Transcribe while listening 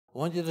I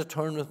want you to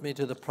turn with me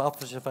to the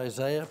prophecy of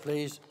Isaiah,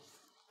 please,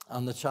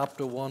 and the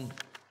chapter 1.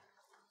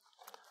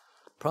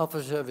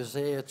 Prophecy of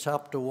Isaiah,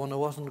 chapter 1. I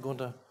wasn't going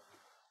to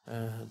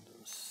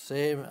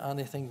say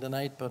anything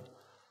tonight, but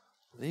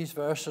these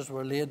verses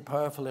were laid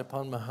powerfully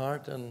upon my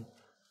heart in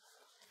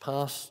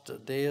past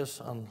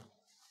days, and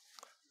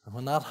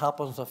when that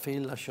happens, I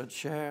feel I should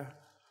share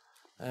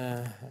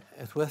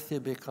it with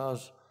you,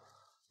 because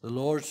the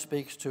Lord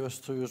speaks to us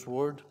through His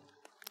Word,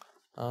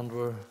 and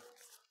we're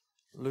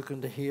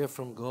looking to hear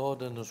from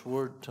God in His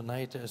Word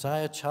tonight.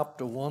 Isaiah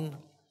chapter 1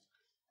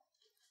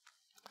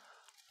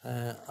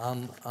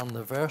 and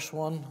the verse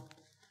 1.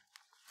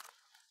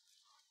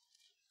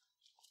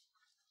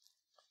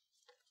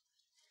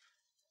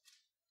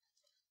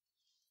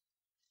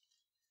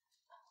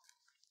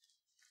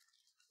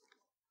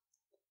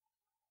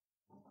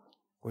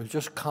 We'll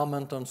just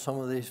comment on some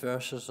of these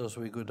verses as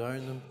we go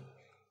down them.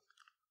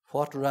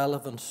 What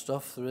relevant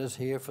stuff there is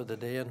here for the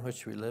day in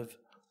which we live.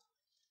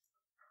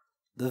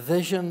 The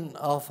vision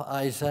of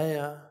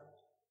Isaiah,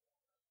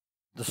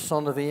 the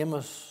son of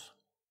Amos,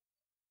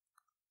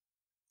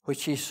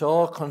 which he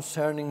saw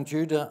concerning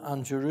Judah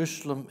and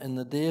Jerusalem in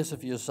the days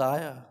of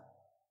Uzziah,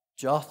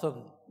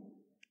 Jotham,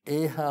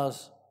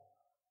 Ahaz,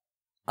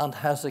 and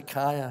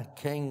Hezekiah,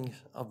 kings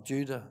of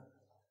Judah.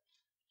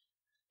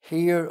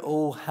 Hear,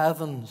 O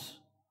heavens,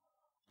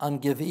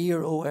 and give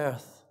ear, O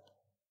earth,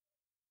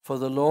 for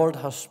the Lord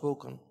has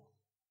spoken.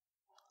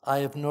 I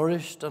have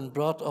nourished and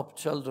brought up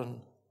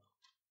children,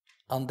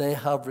 and they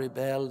have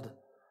rebelled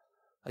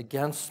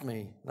against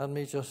me. Let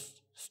me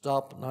just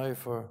stop now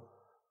for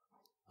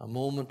a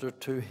moment or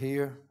two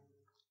here.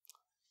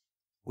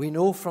 We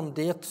know from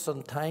dates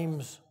and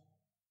times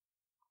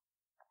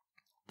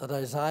that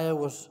Isaiah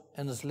was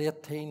in his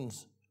late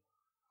teens,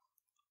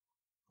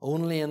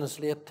 only in his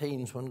late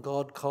teens, when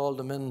God called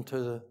him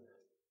into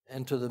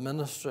the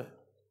ministry.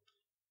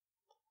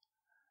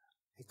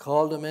 He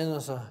called him in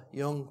as a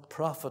young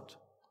prophet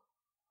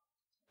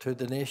to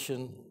the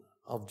nation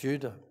of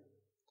Judah.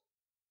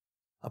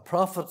 A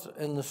prophet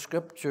in the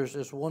Scriptures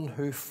is one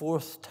who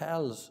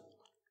forthtells.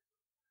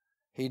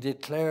 He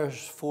declares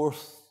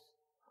forth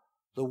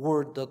the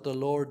word that the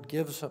Lord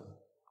gives him.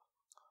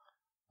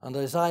 And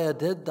Isaiah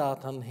did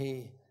that, and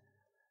he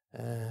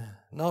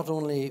not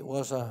only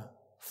was a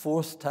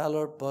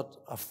forthteller, but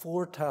a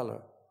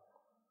foreteller.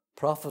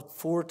 Prophet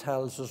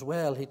foretells as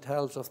well. He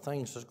tells of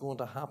things that's going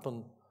to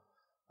happen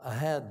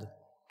ahead.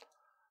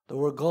 There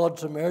were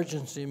God's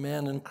emergency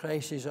men in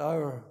crisis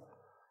hour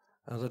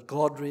that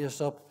God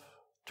raised up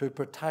to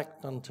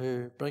protect and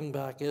to bring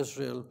back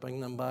Israel, bring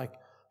them back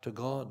to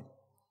God.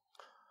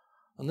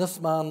 And this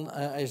man,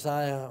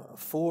 Isaiah,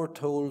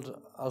 foretold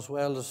as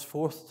well as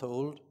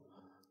foretold.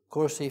 Of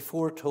course, he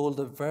foretold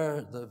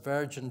the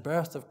virgin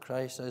birth of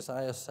Christ,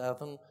 Isaiah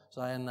 7,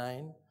 Isaiah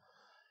 9.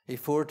 He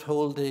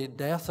foretold the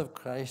death of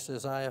Christ,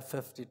 Isaiah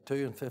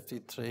 52 and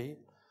 53.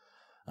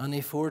 And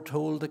he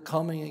foretold the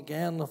coming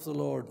again of the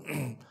Lord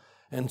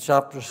in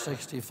chapter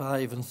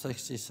 65 and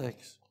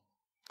 66.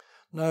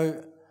 Now,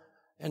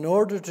 in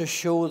order to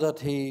show that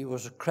he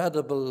was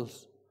credible,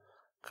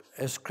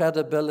 his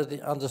credibility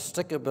and his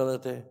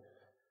stickability,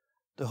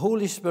 the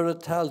Holy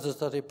Spirit tells us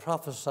that he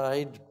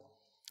prophesied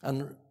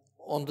and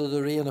under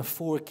the reign of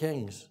 4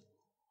 kings.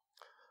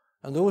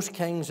 And those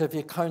kings, if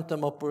you count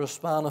them up, were a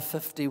span of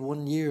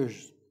 51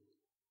 years.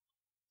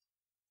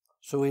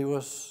 So he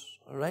was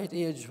the right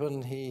age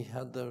when he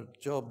had the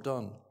job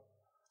done.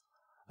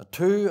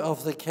 2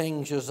 of the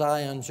kings,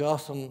 Uzziah and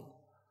Jotham,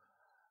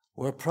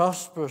 were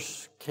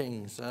prosperous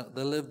kings.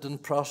 They lived in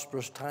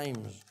prosperous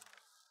times.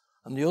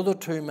 And the other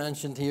 2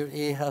 mentioned here,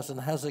 Ahaz and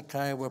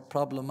Hezekiah, were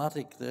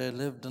problematic. They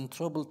lived in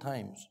troubled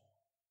times.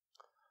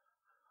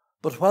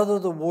 But whether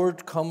the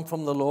word come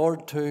from the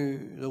Lord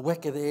to the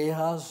wicked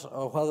Ahaz,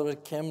 or whether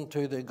it came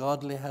to the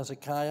godly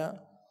Hezekiah,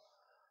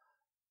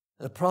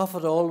 the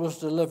prophet always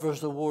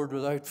delivers the word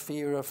without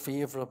fear or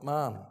favor of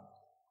man.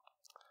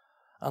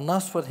 And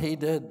that's what he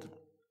did.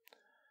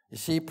 You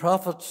see,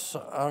 prophets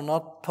are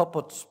not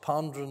puppets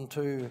pondering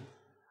to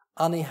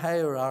any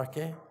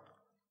hierarchy,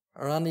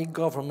 or any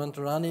government,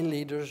 or any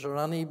leaders, or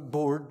any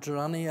boards, or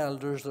any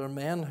elders. They're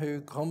men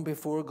who come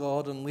before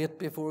God and wait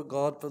before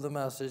God for the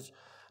message,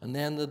 and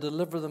then they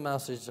deliver the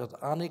message at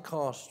any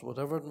cost,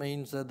 whatever it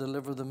means. They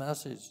deliver the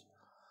message.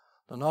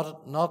 They're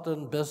not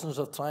in business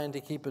of trying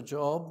to keep a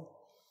job,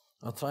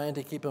 or trying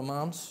to keep a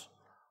manse,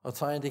 or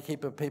trying to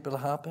keep a people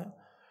happy.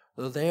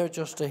 They're there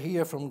just to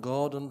hear from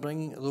God and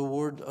bring the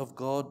word of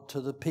God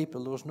to the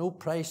people. There was no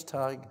price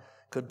tag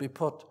could be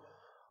put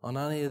on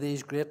any of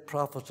these great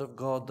prophets of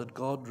God that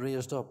God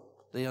raised up.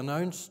 They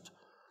announced,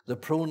 they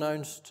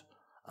pronounced,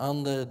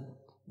 and they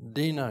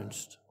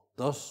denounced.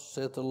 Thus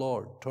saith the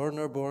Lord, turn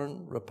or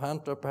burn,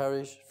 repent or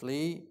perish,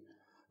 flee.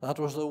 That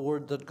was the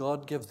word that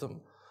God gave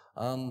them.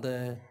 And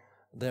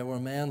there were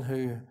men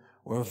who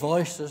were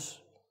voices.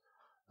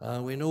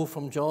 We know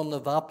from John the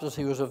Baptist,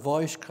 he was a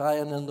voice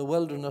crying in the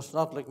wilderness,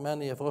 not like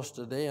many of us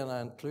today, and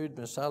I include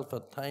myself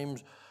at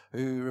times,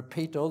 who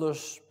repeat other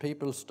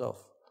people's stuff.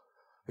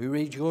 who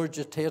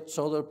regurgitates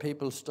other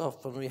people's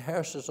stuff and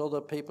rehearses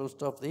other people's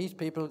stuff. These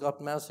people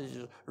got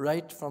messages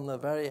right from the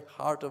very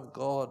heart of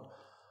God,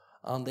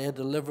 and they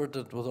delivered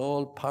it with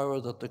all power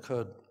that they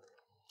could.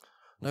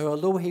 Now,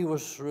 although he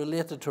was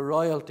related to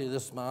royalty,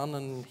 this man,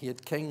 and he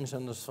had kings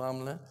in his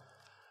family,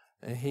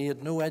 he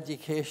had no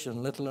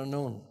education, little or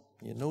none.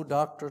 He had no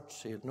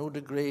doctorates, he had no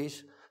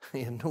degrees,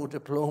 he had no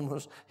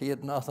diplomas, he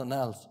had nothing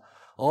else.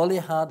 All he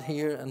had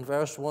here in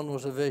verse 1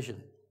 was a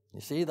vision.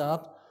 You see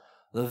that?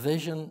 The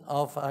vision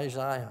of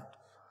Isaiah.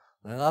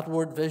 Now, that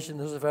word vision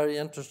is a very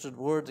interesting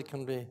word. It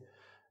can be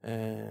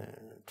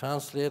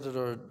translated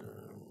or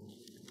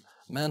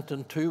meant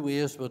in two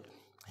ways, but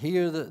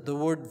here the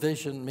word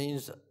vision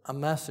means a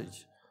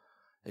message.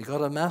 He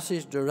got a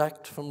message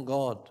direct from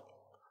God.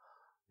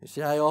 You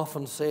see, I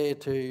often say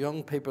to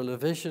young people, a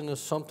vision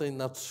is something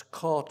that's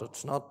caught,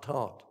 it's not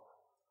taught.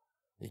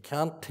 You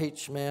can't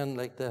teach men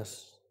like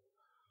this.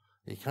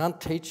 You can't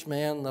teach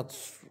men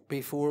that's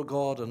before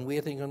God and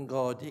waiting on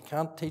God. You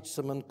can't teach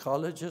them in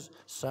colleges,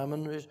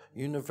 seminaries,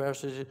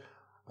 universities,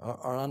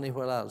 or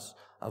anywhere else.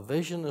 A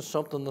vision is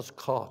something that's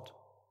caught.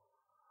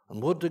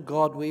 And would to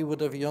God we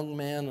would have young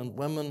men and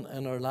women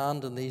in our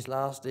land in these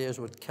last days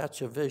would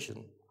catch a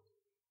vision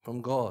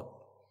from God.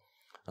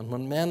 And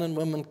when men and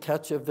women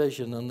catch a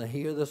vision and they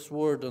hear this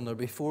word and they're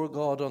before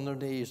God on their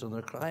knees and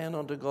they're crying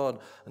unto God,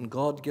 and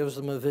God gives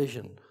them a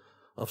vision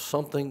of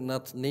something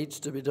that needs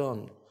to be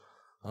done.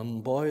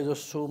 And boy,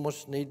 there's so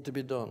much need to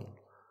be done.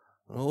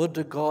 And would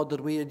to God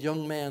that we had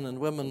young men and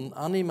women,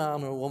 any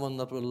man or woman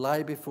that will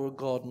lie before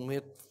God and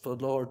wait for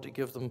the Lord to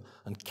give them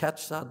and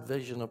catch that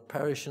vision of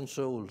perishing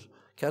souls,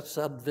 catch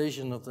that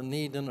vision of the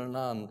need in our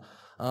land,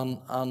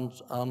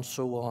 and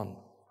so on.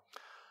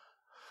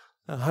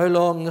 Now, how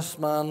long this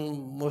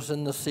man was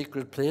in the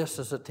secret place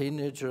as a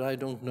teenager, I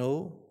don't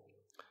know.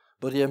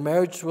 But he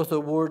emerged with a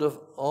word of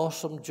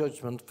awesome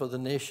judgment for the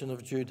nation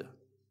of Judah.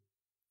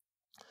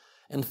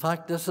 In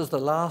fact, this is the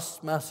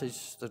last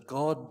message that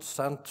God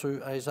sent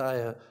through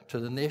Isaiah to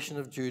the nation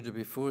of Judah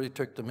before he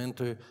took them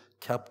into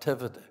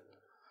captivity.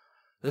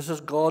 This is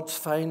God's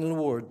final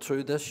word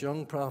through this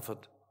young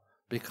prophet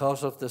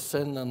because of the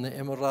sin and the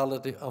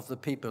immorality of the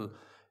people.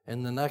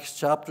 In the next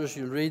chapters,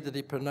 you'll read that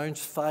he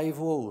pronounced 5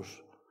 woes.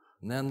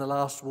 And then the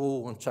last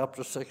woe in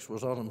chapter 6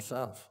 was on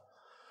himself.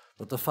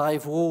 But the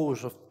 5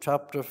 woes of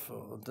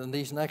in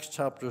these next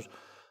chapters,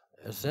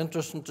 it's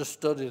interesting to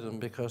study them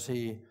because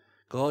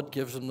God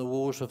gives them the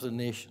woes of the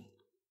nation.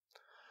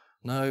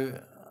 Now,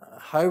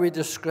 how he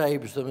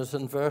describes them is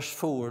in verse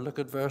 4. Look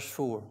at verse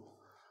 4.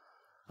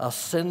 A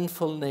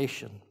sinful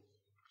nation,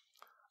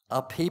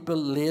 a people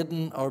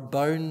laden or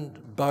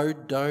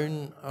bowed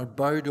down or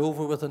bowed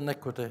over with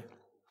iniquity,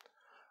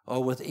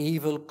 or with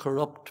evil,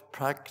 corrupt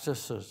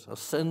practices. A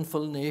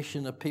sinful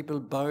nation, a people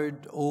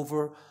bowed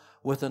over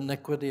with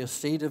iniquity, a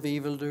seed of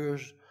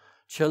evildoers,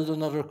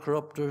 children that are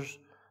corrupters.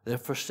 They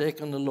have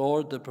forsaken the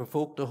Lord, they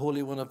provoked the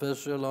Holy One of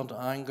Israel unto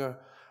anger,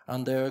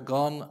 and they're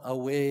gone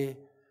away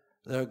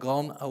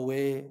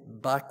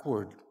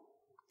backward.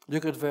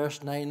 Look at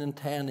verse 9 and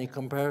 10. He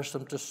compares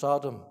them to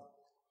Sodom.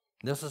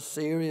 This is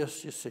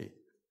serious, you see.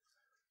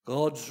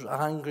 God's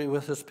angry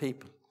with his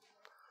people.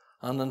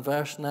 And in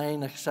verse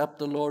 9, except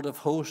the Lord of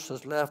hosts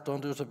has left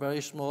unto us a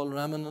very small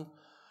remnant,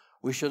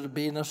 we should have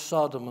been as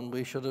Sodom, and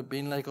we should have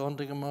been like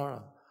unto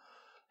Gomorrah.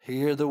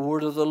 Hear the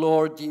word of the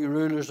Lord, ye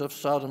rulers of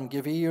Sodom.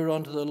 Give ear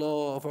unto the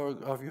law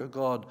of your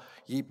God,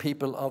 ye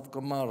people of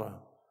Gomorrah.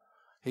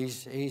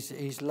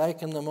 He's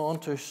likened them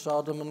unto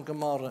Sodom and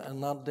Gomorrah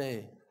in that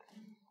day.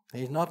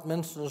 He's not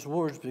mincing his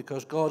words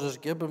because God has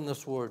given him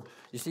this word.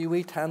 You see,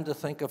 we tend to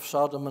think of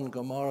Sodom and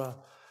Gomorrah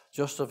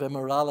just of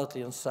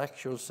immorality and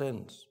sexual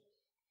sins.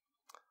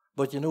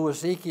 But you know,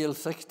 Ezekiel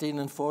 16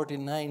 and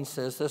 49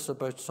 says this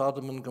about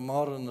Sodom and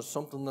Gomorrah, and it's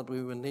something that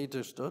we would need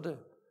to study.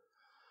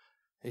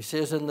 He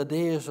says, in the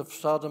days of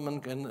Sodom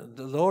and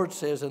the Lord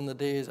says, in the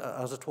days,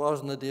 as it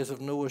was in the days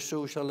of Noah,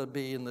 so shall it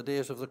be in the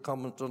days of the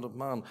coming Son of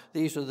Man.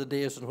 These are the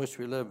days in which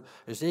we live.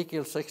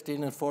 Ezekiel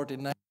 16 and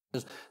 49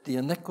 says, the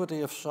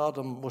iniquity of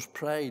Sodom was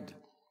pride,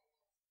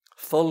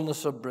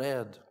 fullness of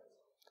bread,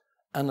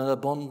 and an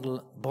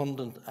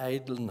abundant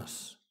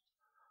idleness.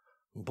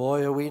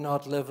 Boy, are we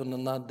not living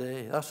in that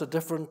day. That's a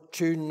different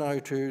tune now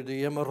to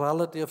the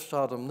immorality of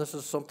Sodom. This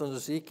is something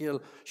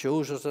Ezekiel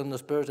shows us in the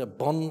Spirit,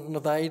 abundant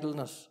of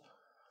idleness.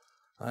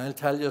 I'll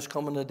tell you, it's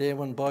coming a day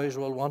when boys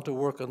will want to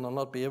work and they'll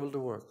not be able to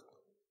work.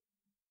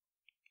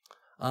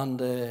 And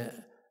a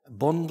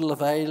bundle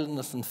of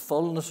idleness and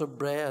fullness of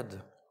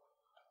bread.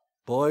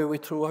 Boy, we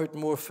throw out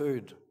more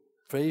food.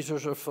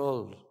 Freezers are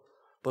full.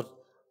 But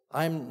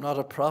I'm not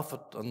a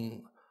prophet,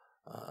 and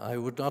I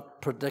would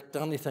not predict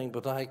anything,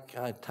 but I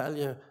tell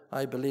you,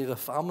 I believe a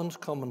famine's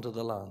coming to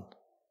the land.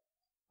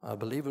 I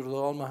believe it with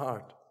all my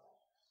heart.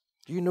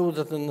 Do you know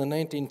that in the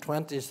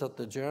 1920s that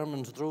the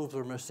Germans drove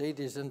their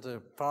Mercedes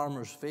into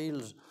farmers'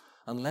 fields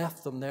and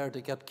left them there to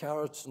get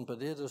carrots and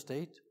potatoes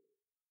to eat?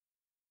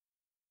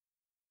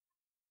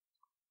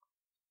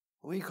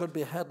 We could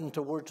be heading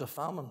towards a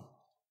famine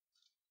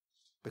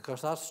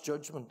because that's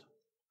judgment.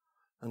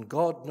 And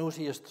God knows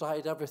he has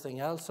tried everything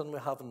else and we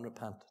haven't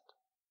repented.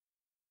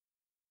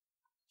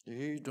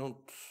 You don't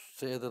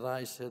say that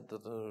I said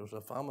that there was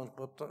a famine,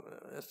 but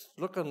it's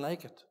looking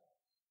like it.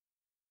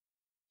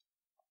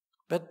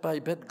 Bit by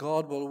bit,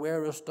 God will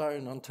wear us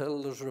down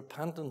until there's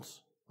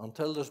repentance,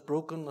 until there's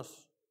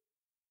brokenness,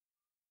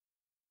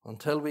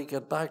 until we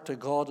get back to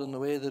God in the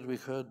way that we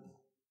could.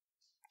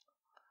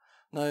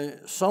 Now,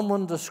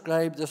 someone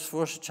described this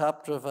first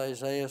chapter of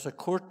Isaiah as a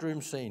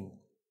courtroom scene.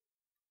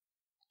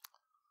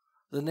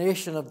 The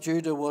nation of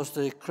Judah was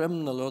the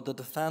criminal or the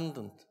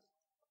defendant.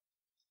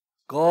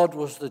 God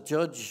was the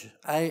judge.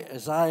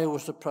 Isaiah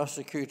was the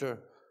prosecutor.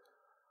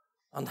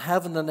 And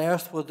heaven and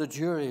earth were the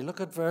jury. Look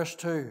at verse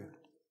 2.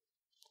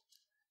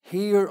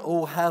 Hear,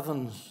 O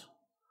heavens,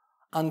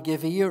 and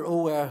give ear,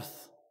 O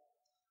earth,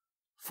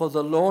 for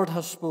the Lord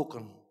has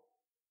spoken.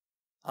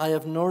 I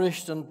have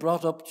nourished and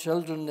brought up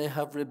children, they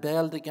have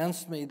rebelled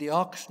against me. The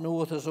ox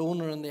knoweth his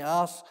owner, and the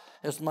ass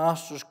his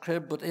master's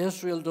crib. But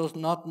Israel does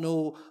not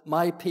know,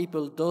 my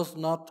people does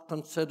not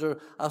consider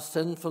a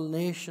sinful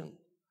nation.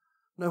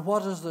 Now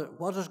what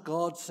is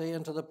God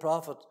saying to the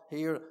prophet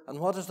here, and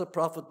what is the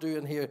prophet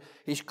doing here?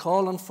 He's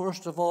calling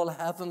first of all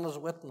heaven as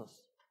witness.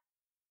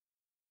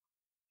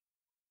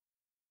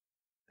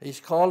 He's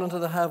calling to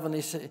the heaven,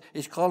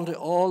 he's calling to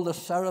all the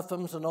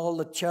seraphims and all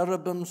the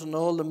cherubims and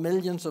all the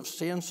millions of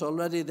saints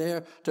already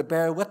there to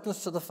bear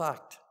witness to the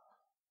fact.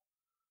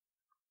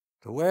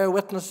 To bear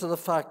witness to the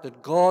fact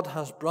that God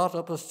has brought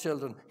up his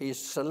children. He has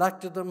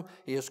selected them,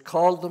 he has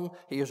called them,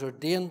 he has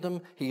ordained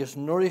them, he has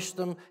nourished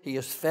them, he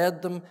has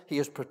fed them, he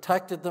has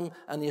protected them,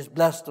 and he has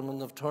blessed them,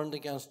 and they've turned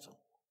against him.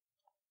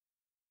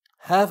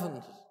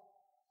 Heavens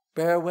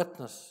bear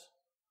witness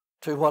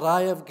to what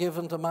I have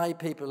given to my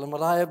people and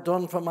what I have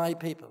done for my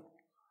people.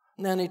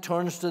 And then he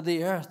turns to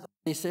the earth.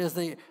 He says,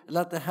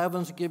 let the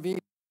heavens give ear.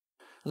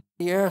 Let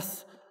the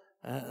earth,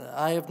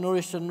 I have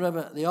nourished and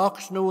river. The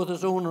ox knoweth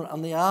his owner,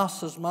 and the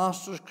ass his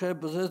master's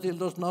crib, but Israel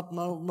does not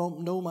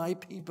know my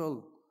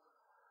people.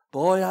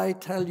 Boy, I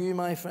tell you,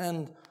 my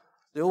friend,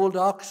 the old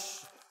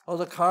ox or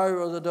the cow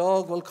or the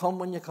dog will come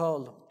when you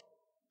call them.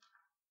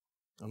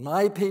 And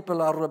my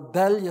people are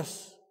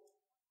rebellious.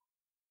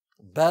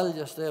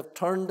 Rebellious. They have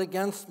turned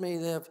against me.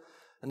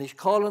 And he's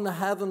calling the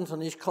heavens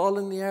and he's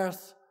calling the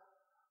earth.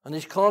 And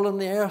he's calling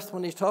the earth.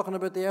 When he's talking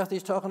about the earth,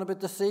 he's talking about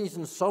the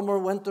seasons. Summer,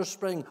 winter,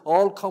 spring.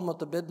 All come at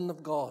the bidding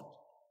of God.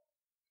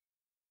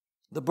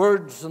 The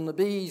birds and the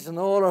bees and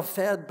all are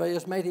fed by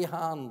his mighty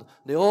hand.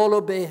 They all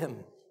obey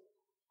him.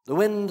 The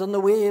wind and the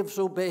waves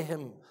obey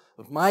him.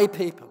 But my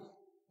people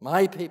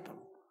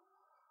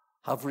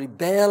have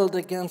rebelled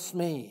against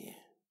me.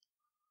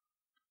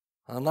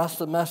 And that's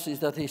the message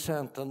that he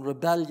sent. And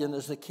rebellion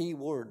is the key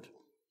word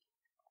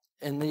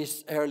in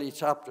these early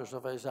chapters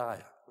of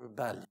Isaiah.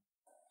 Rebellion.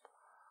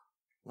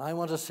 And I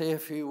want to say a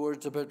few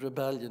words about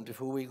rebellion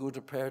before we go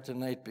to prayer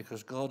tonight,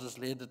 because God has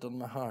laid it on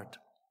my heart.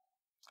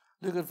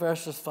 Look at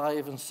verses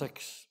 5 and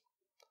 6.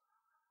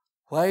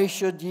 Why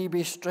should ye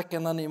be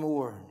stricken any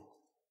more?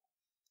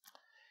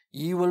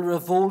 Ye will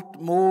revolt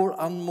more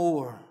and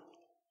more.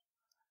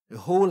 The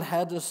whole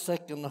head is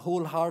sick and the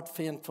whole heart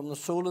faint, from the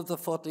sole of the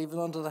foot even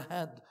unto the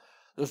head.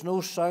 There's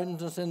no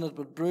soundness in it,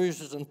 but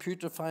bruises and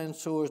putrefying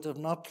sores. They have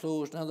not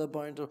closed, neither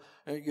bound.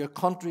 Your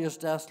country is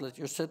desolate.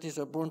 Your cities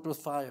are burnt with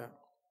fire.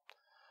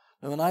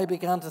 Now, when I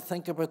began to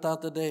think about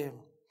that today,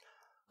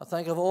 I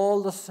think of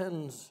all the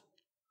sins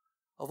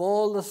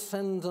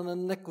and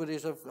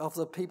iniquities of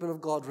the people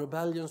of God.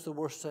 Rebellion is the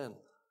worst sin.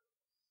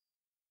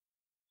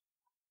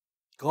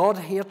 God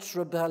hates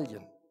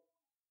rebellion.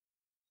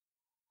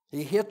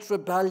 He hates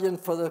rebellion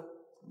for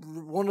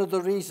one of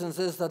the reasons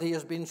is that he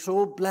has been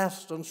so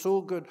blessed and so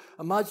good.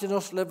 Imagine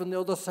us living the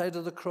other side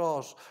of the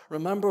cross.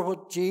 Remember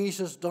what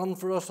Jesus done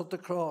for us at the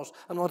cross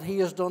and what he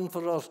has done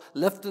for us,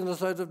 lifting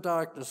us out of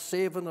darkness,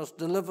 saving us,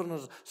 delivering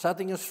us,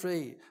 setting us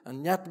free.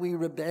 And yet we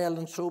rebel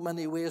in so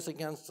many ways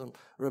against him.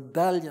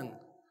 Rebellion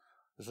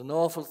is an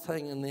awful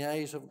thing in the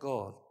eyes of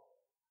God.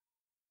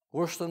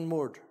 Worse than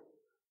murder.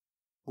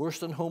 Worse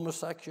than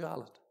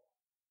homosexuality.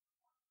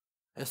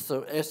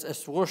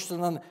 It's worse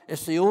than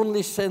it's the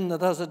only sin that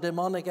has a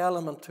demonic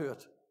element to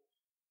it.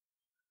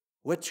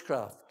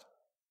 Witchcraft.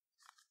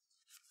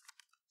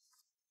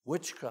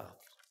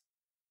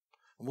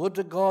 And would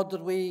to God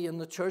that we in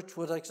the church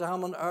would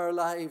examine our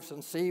lives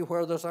and see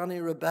where there's any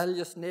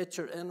rebellious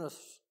nature in us.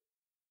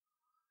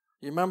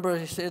 You remember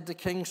he said to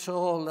King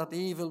Saul, that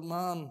evil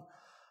man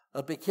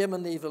that became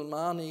an evil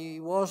man, he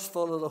was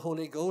full of the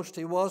Holy Ghost.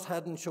 He was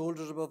head and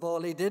shoulders above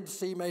all. He did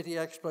see mighty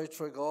exploits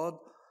for God.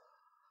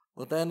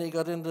 But then he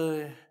got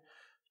into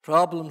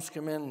problems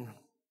come in.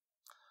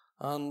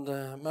 And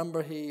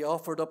remember, he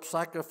offered up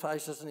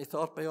sacrifices, and he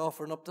thought by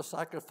offering up the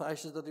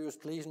sacrifices that he was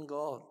pleasing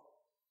God.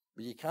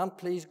 But you can't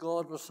please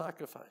God with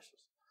sacrifices.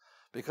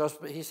 Because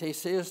he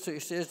says to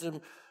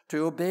him,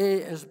 to obey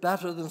is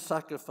better than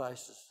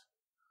sacrifices.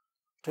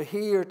 To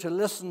hear, to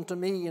listen to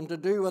me, and to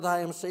do what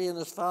I am saying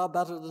is far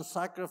better than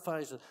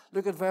sacrifices.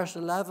 Look at verse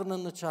 11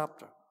 in the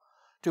chapter.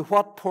 To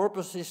what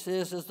purpose, he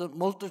says, is the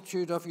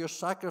multitude of your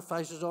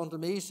sacrifices unto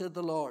me, said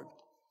the Lord.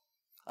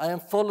 I am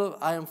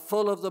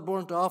full of the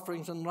burnt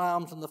offerings and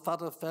rams and the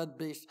fat of fed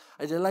beasts.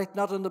 I delight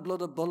not in the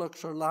blood of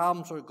bullocks or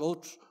lambs or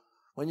goats.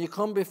 When you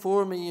come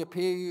before me, you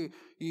appear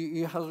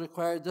you have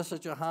required this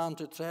at your hand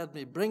to tread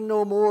me. Bring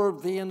no more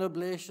vain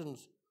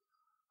oblations.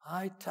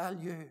 I tell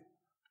you,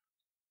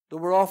 they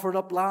were offering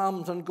up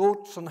lambs and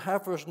goats and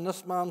heifers, and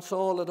this man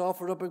Saul had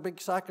offered up a big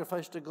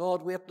sacrifice to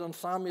God, waiting on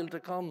Samuel to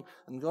come.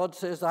 And God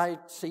says, I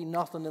see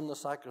nothing in the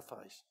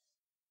sacrifice.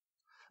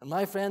 And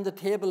my friend, the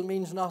table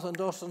means nothing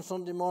to us on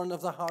Sunday morning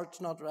if the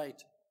heart's not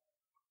right.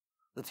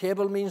 The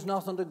table means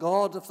nothing to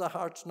God if the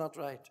heart's not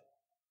right.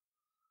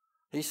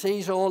 He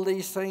sees all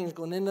these things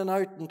going in and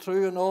out and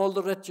through, and all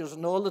the rituals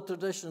and all the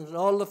traditions and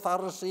all the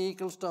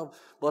Pharisaical stuff.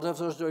 But if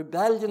there's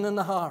rebellion in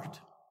the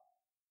heart,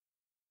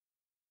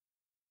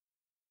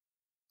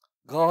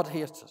 God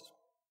hates it.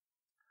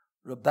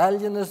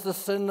 Rebellion is the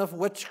sin of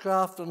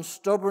witchcraft, and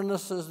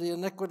stubbornness is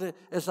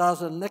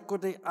as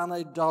iniquity and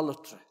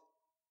idolatry.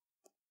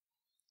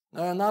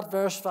 Now in that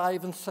verse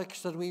 5 and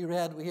 6 that we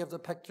read, we have the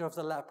picture of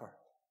the leper.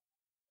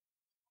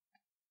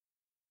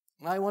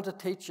 And I want to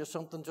teach you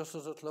something just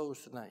as I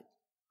close tonight.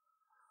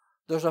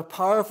 There's a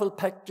powerful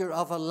picture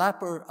of the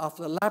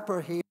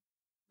leper here.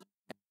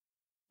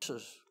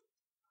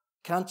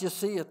 Can't you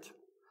see it?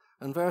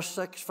 In verse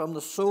 6, from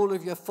the sole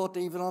of your foot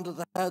even unto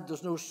the head,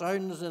 there's no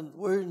soundness in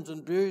wounds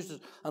and bruises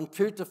and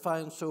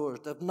putrefying sores.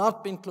 They've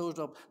not been closed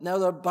up. Now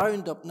they're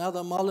bound up. Now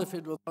they're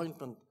mollified with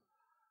ointment.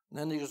 And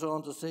then he goes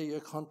on to say, your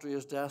country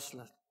is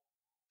desolate.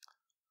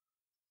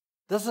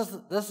 This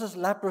is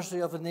leprosy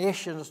of a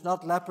nation. It's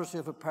not leprosy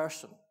of a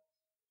person.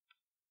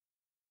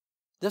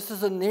 This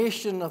is a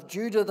nation of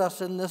Judah that's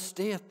in this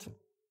state.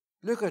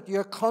 Look at,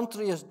 your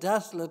country is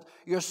desolate.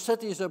 Your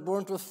cities are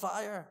burnt with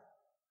fire.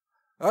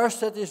 Our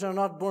cities are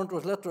not burnt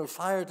with literal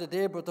fire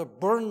today, but they're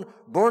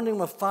burning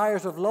with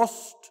fires of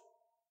lust.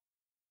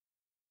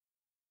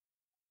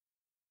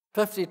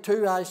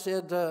 52, I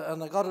said,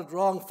 and I got it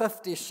wrong,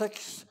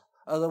 56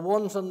 are the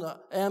ones in the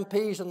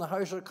MPs in the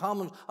House of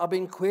Commons are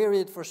being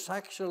queried for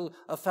sexual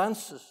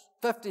offences.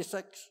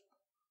 56.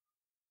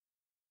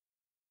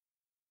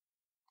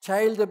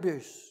 Child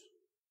abuse.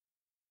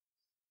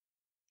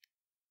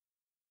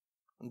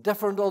 And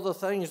different other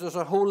things. There's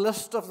a whole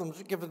list of them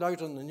given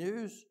out in the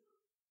news.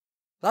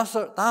 That's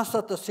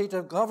at the seat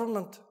of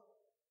government.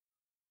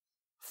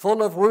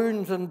 Full of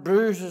wounds and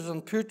bruises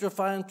and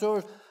putrefying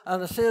sores.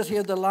 And it says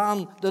here the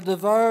land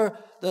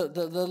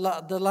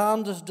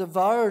is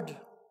devoured.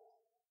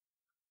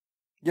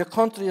 Your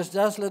country is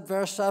desolate,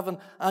 verse 7,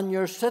 and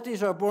your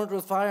cities are burnt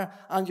with fire,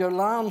 and your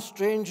land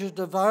strangers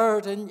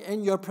devoured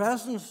in your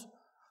presence.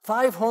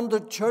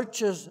 500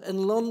 churches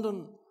in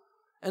London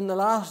in the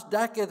last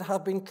decade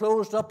have been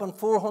closed up, and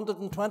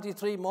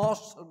 423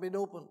 mosques have been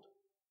opened.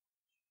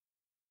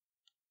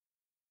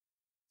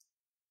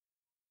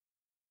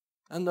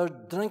 And they're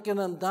drinking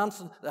and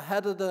dancing. The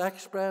head of the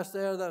Express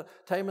there, the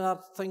time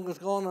that thing was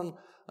going on,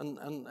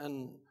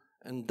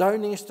 and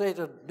Downing Street,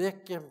 it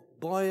make you,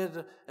 boy,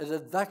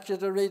 it vexed you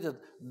to read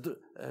it.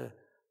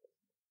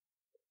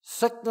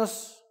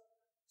 Sickness,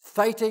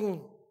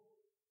 fighting,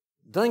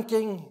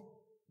 drinking,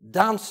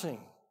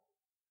 dancing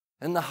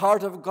in the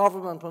heart of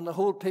government when the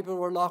whole people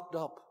were locked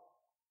up.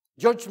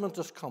 Judgment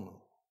is coming.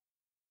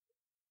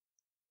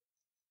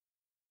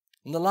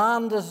 And the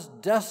land is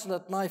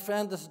desolate, my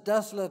friend, is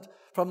desolate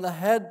from the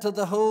head to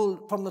the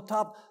whole, from the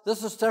top.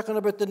 This is talking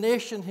about the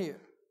nation here.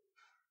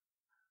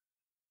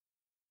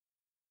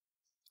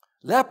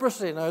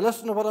 Leprosy, now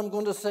listen to what I'm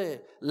going to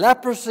say.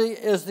 Leprosy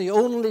is the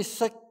only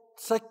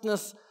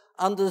sickness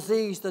and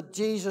disease that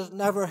Jesus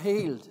never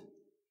healed.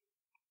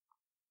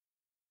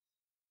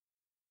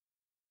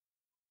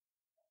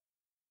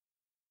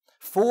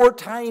 Four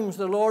times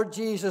the Lord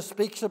Jesus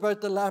speaks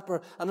about the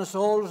leper, and it's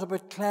always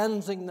about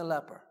cleansing the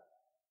leper.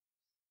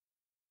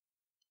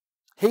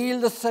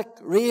 Heal the sick,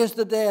 raise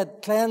the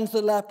dead, cleanse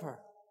the leper.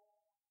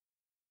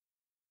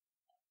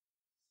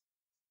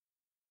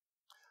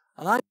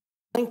 And I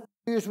think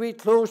as we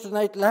close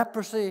tonight,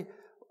 leprosy,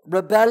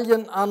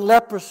 rebellion and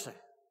leprosy.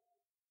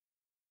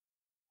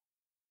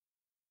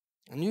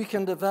 And you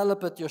can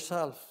develop it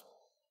yourself.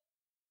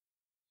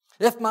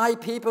 If my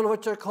people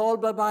which are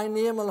called by my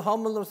name will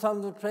humble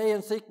themselves and pray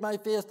and seek my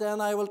face, then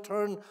I will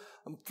turn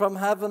from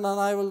heaven and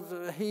I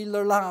will heal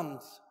their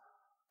lands,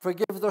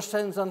 forgive their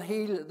sins and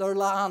heal their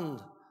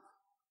land.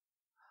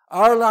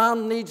 Our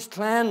land needs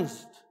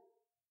cleansed.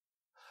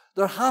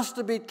 There has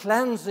to be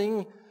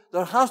cleansing.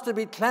 There has to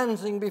be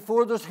cleansing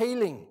before there's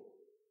healing.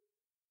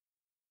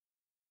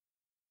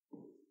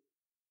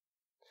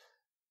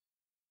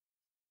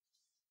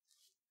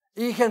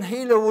 You can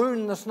heal a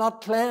wound that's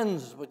not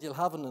cleansed, but you'll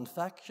have an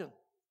infection.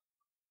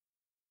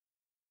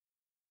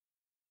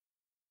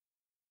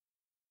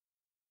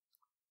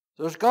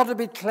 There's got to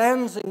be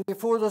cleansing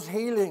before there's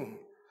healing.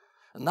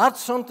 And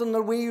that's something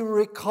that we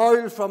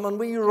recoil from and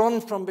we run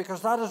from,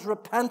 because that is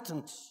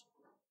repentance.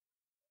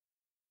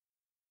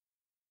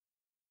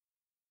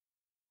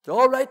 It's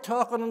all right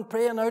talking and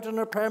praying out in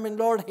our prayer, mean,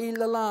 Lord, heal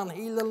the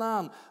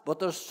land. But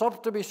there's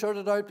stuff to be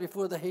sorted out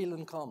before the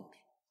healing comes.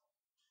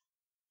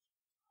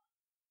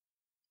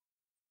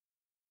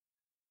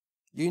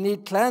 You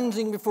need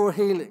cleansing before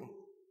healing.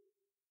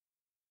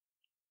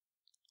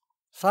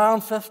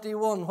 Psalm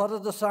 51, what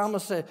did the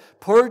psalmist say?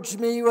 Purge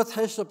me with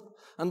hyssop,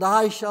 and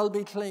I shall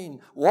be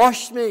clean.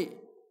 Wash me,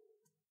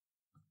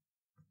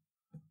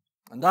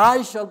 and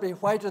I shall be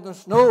whiter than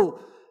snow.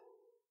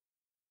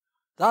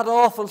 That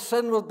awful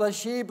sin with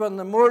Bathsheba and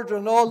the murder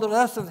and all the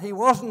rest of it, he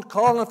wasn't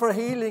calling for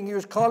healing, he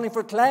was calling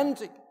for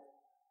cleansing.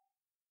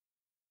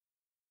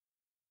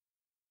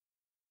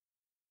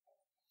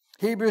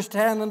 Hebrews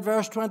 10 and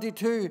verse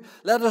 22,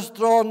 let us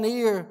draw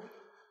near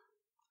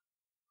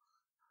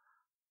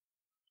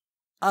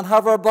and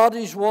have our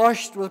bodies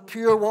washed with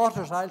pure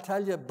waters. I'll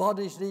tell you,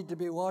 bodies need to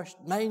be washed,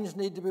 minds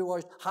need to be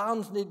washed,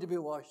 hands need to be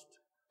washed,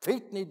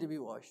 feet need to be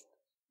washed.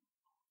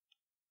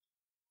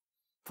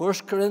 1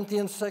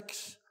 Corinthians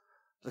 6,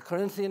 the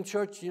Corinthian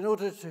church, you know,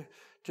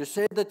 to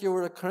say that you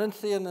were a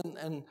Corinthian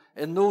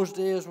in those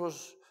days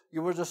was,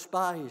 you were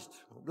despised,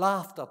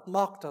 laughed at,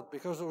 mocked at,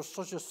 because it was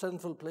such a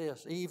sinful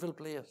place, evil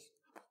place.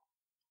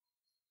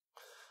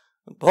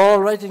 And Paul,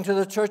 writing to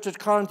the church at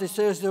Corinth, he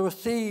says there were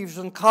thieves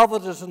and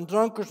covetous and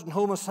drunkards and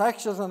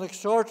homosexuals and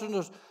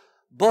extortioners,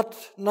 but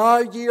now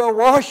ye are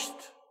washed,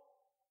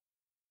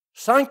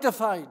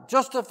 sanctified,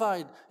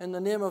 justified in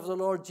the name of the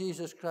Lord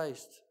Jesus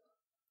Christ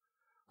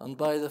and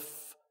by the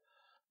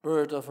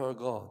Spirit of our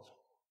God.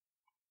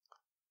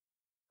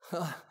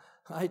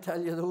 I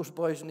tell you, those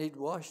boys need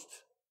washed.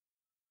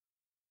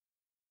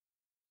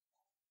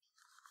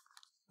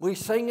 We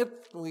sing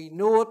it, we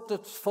know it,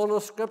 it's full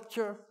of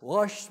scripture.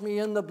 Wash me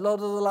in the blood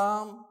of the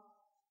Lamb,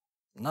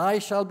 and I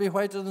shall be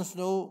whiter than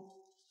snow.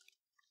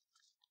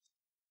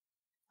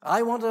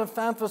 I want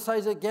to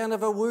emphasize again,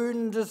 if a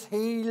wound is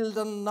healed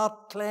and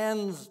not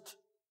cleansed,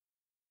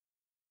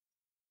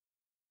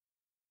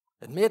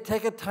 it may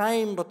take a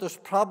time, but there's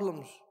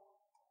problems.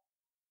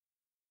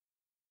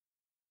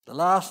 The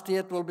last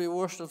state will be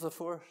worse than the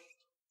first.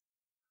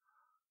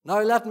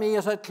 Now let me,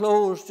 as I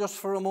close, just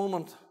for a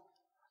moment,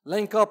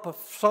 link up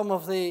some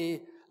of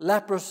the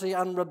leprosy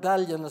and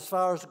rebellion as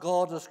far as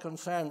God is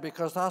concerned,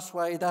 because that's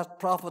why that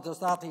prophet is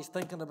that. He's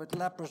thinking about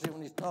leprosy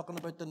when he's talking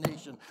about the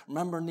nation.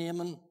 Remember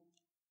Naaman?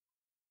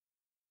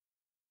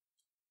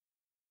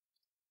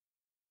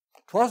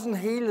 It wasn't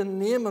healing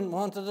Naaman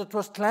wanted, it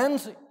was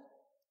cleansing.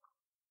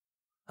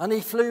 And he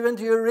flew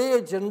into a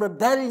rage and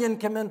rebellion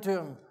came into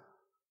him.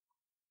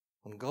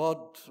 And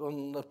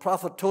when the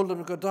prophet told him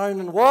to go down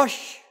and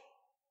wash,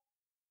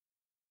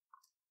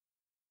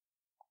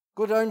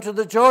 go down to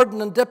the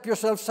Jordan and dip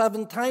yourself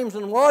 7 times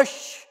and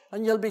wash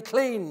and you'll be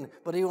clean.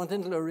 But he went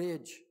into a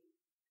rage.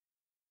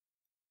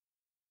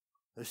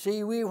 You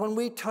see, when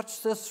we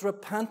touch this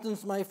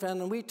repentance, my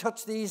friend, and we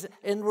touch these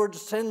inward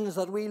sins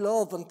that we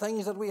love and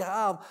things that we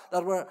have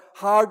that were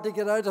hard to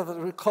get out of it,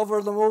 we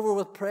cover them over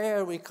with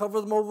prayer, we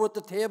cover them over with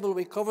the table,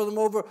 we cover them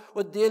over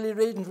with daily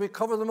readings, we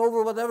cover them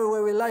over whatever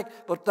way we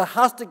like, but there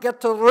has to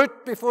get to the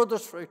root before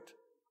there's fruit.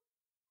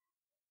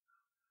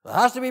 There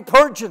has to be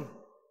purging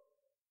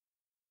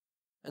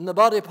in the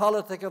body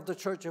politic of the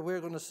church if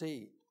we're going to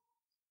see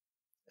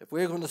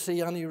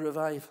any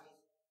revival.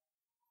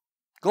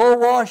 Go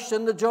wash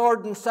in the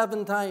Jordan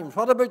 7 times.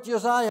 What about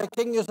Uzziah,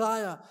 King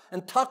Uzziah,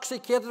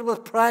 intoxicated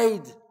with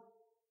pride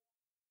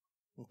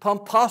and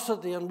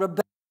pomposity and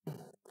rebellion?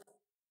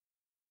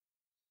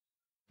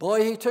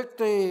 Boy, he took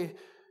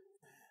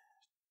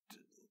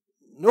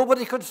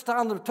nobody could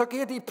stand him. It took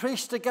 80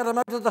 priests to get him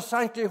out of the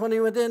sanctuary when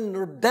he went in.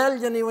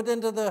 Rebellion, he went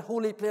into the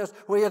holy place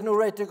where he had no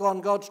right to go,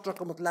 and God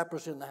struck him with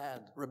leprosy in the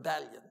head.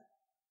 Rebellion.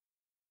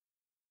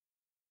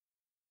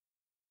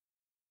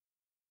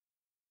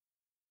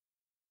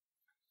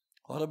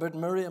 What about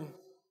Miriam?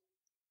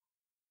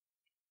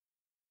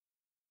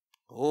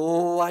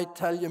 Oh, I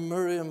tell you,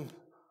 Miriam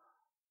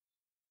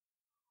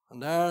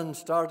and Aaron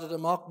started to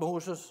mock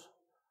Moses,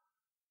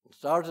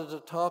 started to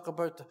talk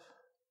about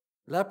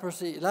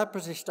leprosy.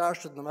 Leprosy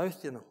starts in the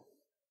mouth, you know.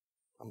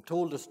 I'm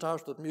told it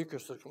starts with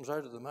mucus that comes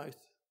out of the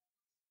mouth.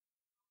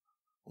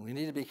 And we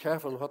need to be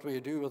careful what we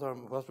do with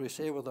what we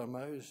say with our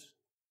mouths.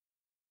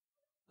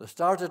 They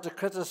started to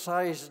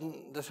criticize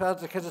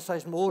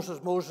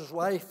Moses'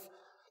 wife.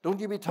 Don't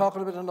you be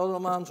talking about another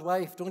man's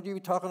wife. Don't you be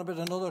talking about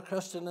another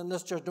Christian in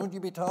this church. Don't you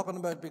be talking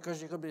about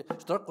because you could be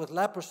struck with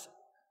leprosy.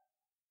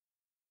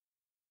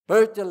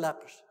 Spiritual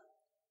leprosy.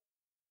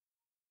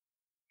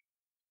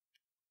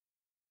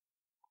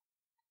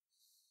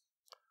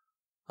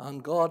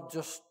 And God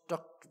just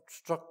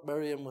struck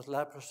Miriam with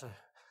leprosy.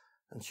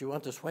 And she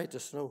went as white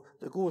as snow.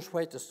 They go as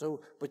white as snow.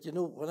 But you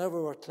know,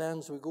 whenever we're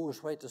cleansed, we go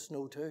as white as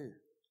snow too.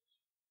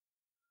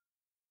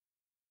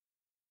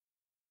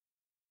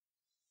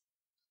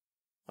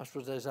 That's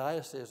what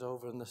Isaiah says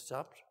over in this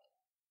chapter.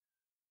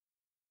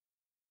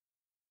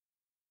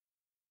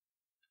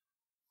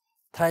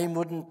 Time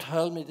wouldn't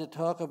tell me to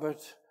talk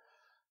about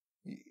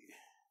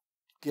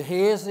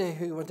Gehazi,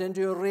 who went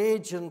into a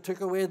rage and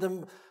took away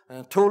them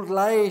and told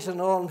lies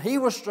and all. And he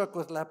was struck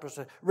with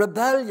leprosy.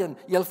 Rebellion.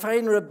 You'll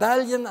find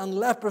rebellion and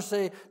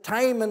leprosy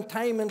time and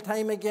time and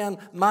time again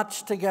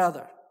matched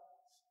together.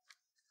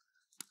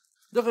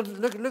 Look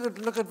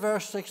at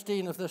verse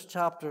 16 of this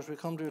chapter as we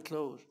come to a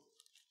close.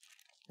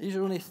 These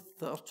are only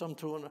thoughts I'm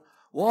throwing.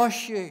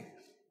 Wash you.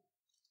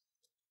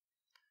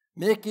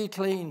 Make you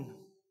clean.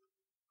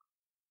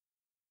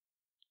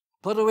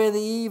 Put away the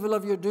evil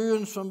of your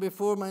doings from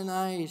before mine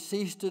eyes.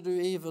 Cease to do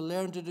evil.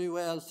 Learn to do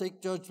well.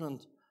 Seek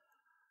judgment.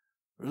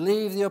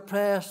 Relieve the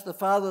oppressed, the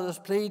fatherless.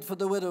 Plead for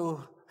the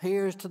widow.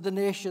 Here's to the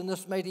nation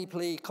this mighty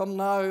plea. Come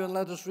now and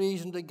let us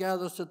reason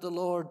together, said the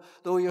Lord.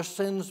 Though your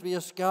sins be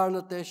as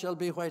scarlet, they shall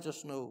be white as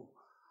snow.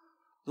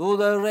 Though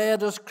they're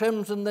red as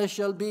crimson, they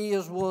shall be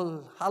as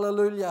wool.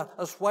 Hallelujah,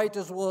 as white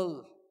as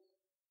wool.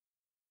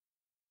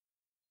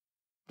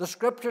 The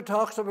scripture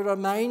talks about our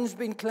minds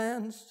being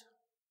cleansed.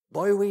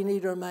 Boy, we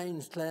need our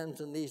minds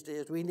cleansed in these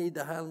days. We need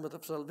the helmet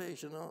of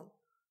salvation on.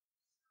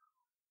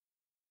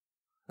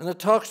 And it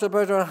talks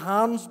about our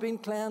hands being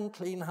cleansed,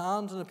 clean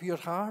hands and a pure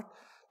heart.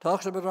 It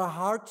talks about our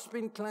hearts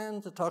being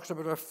cleansed. It talks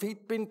about our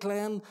feet being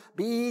cleansed.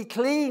 Be ye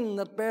clean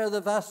that bear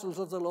the vessels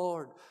of the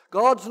Lord.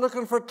 God's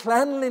looking for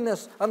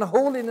cleanliness and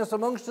holiness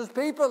amongst his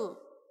people.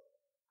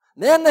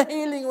 Then the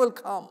healing will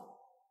come.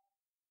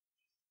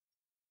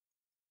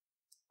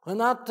 When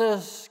that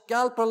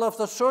scalpel of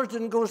the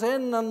surgeon goes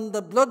in and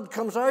the blood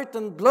comes out,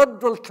 and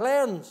blood will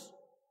cleanse.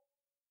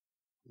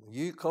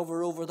 You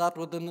cover over that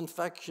with an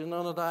infection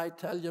on it, I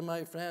tell you,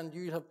 my friend,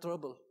 you have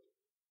trouble.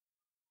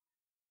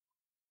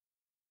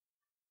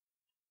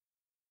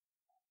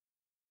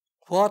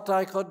 What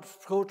I could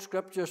quote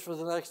scriptures for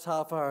the next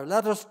half hour.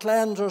 Let us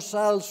cleanse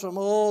ourselves from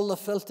all the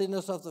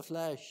filthiness of the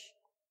flesh.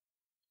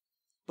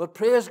 But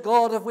praise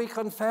God, if we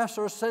confess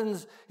our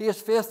sins, he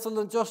is faithful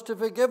and just to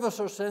forgive us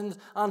our sins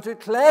and to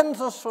cleanse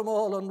us from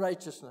all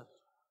unrighteousness.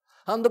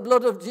 And the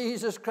blood of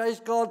Jesus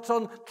Christ, God's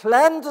Son,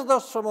 cleanseth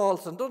us from all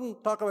sin.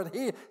 Doesn't talk about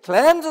he,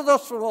 cleanseth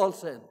us from all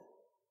sin.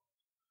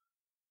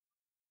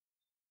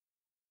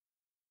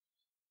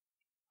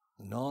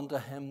 And unto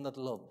him that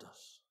loved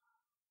us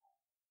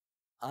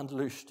and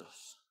loosed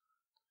us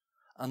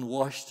and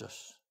washed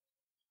us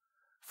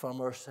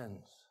from our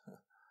sins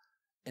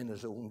in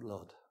his own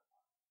blood.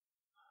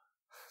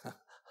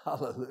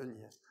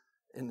 Hallelujah.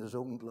 In his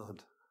own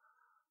blood.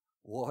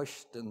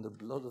 Washed in the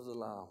blood of the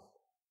Lamb.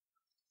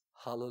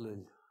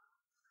 Hallelujah.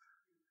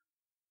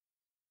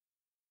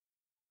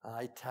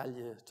 I tell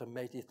you, it's a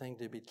mighty thing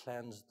to be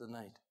cleansed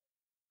tonight.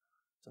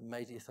 It's a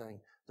mighty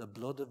thing. The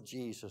blood of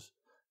Jesus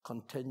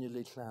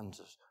continually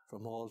cleanses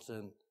from all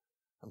sin.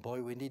 And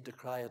boy, we need to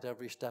cry at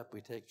every step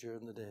we take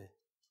during the day.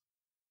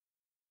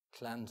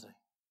 Cleansing.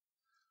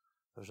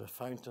 There's a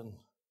fountain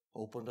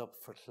opened up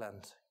for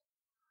cleansing.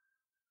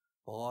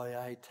 Boy,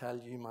 I tell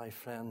you, my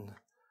friend,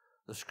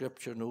 the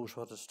scripture knows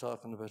what it's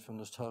talking about when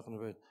it's talking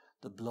about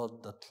the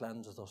blood that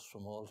cleanseth us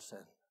from all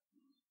sin.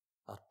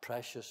 That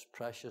precious,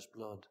 precious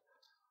blood.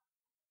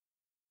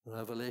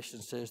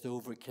 Revelation says they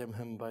overcame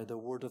him by the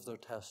word of their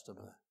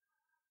testimony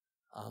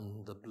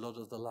and the blood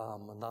of the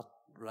Lamb, and that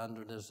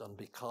rendered is, and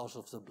because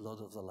of the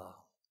blood of the Lamb,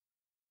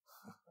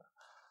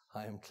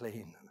 I am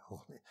clean and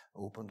holy,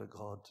 open to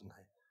God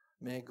tonight.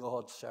 May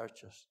God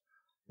search us.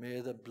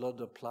 May the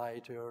blood apply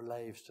to our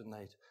lives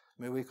tonight.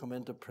 May we come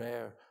into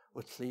prayer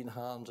with clean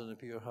hands and a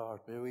pure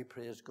heart. May we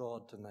praise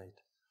God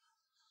tonight,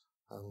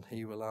 and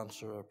he will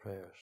answer our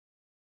prayers.